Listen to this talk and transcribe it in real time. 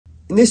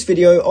In this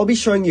video, I'll be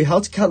showing you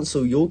how to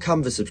cancel your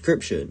Canva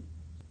subscription.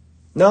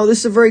 Now, this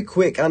is a very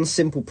quick and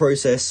simple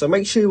process, so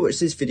make sure you watch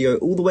this video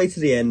all the way to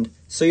the end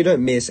so you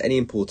don't miss any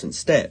important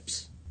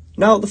steps.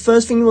 Now, the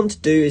first thing you want to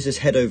do is just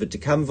head over to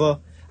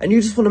Canva, and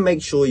you just want to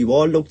make sure you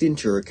are logged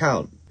into your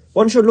account.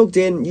 Once you're logged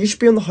in, you should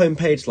be on the home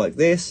page like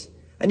this,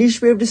 and you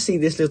should be able to see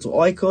this little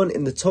icon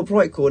in the top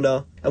right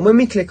corner, and when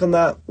we click on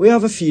that, we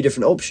have a few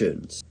different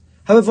options.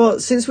 However,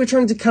 since we're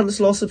trying to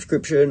cancel our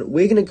subscription,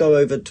 we're going to go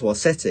over to our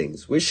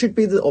settings, which should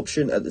be the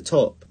option at the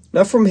top.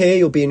 Now from here,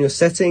 you'll be in your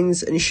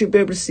settings, and you should be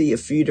able to see a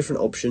few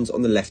different options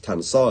on the left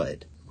hand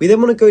side. We then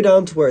want to go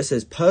down to where it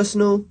says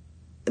personal,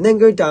 and then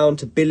go down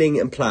to billing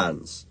and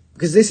plans,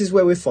 because this is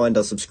where we find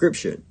our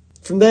subscription.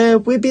 From there,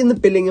 we'll be in the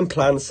billing and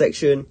plans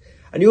section,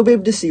 and you'll be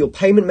able to see your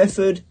payment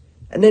method,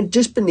 and then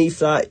just beneath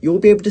that, you'll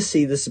be able to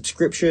see the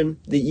subscription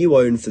that you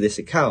own for this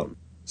account.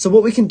 So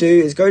what we can do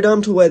is go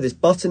down to where this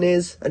button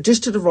is, and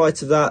just to the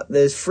right of that,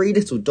 there's 3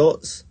 little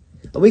dots,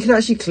 and we can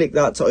actually click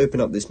that to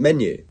open up this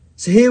menu.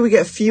 So here we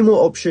get a few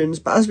more options,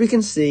 but as we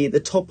can see, the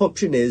top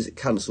option is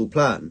cancel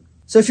plan.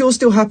 So if you're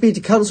still happy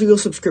to cancel your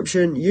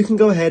subscription, you can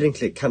go ahead and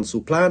click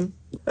cancel plan,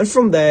 and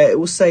from there it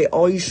will say,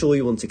 are you sure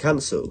you want to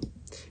cancel?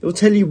 It will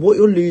tell you what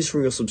you'll lose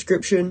from your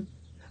subscription,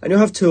 and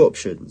you'll have 2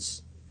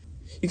 options.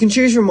 You can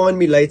choose remind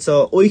me later,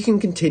 or you can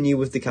continue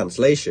with the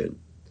cancellation.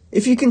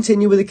 If you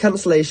continue with the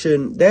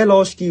cancellation, they'll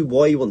ask you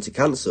why you want to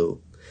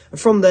cancel, and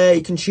from there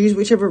you can choose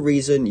whichever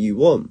reason you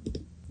want.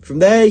 From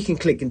there you can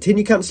click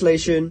continue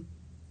cancellation,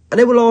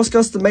 and it will ask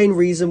us the main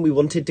reason we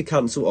wanted to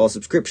cancel our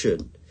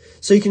subscription.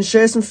 So you can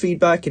share some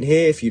feedback in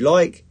here if you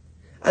like,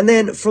 and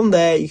then from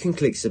there you can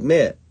click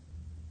submit.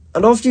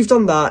 And after you've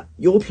done that,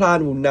 your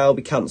plan will now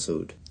be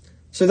cancelled.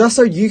 So that's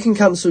how you can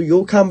cancel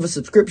your Canva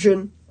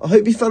subscription. I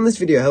hope you found this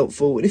video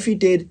helpful, and if you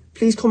did,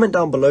 please comment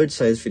down below to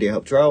say this video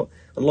helped you out,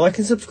 and like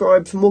and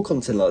subscribe for more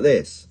content like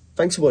this.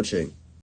 Thanks for watching.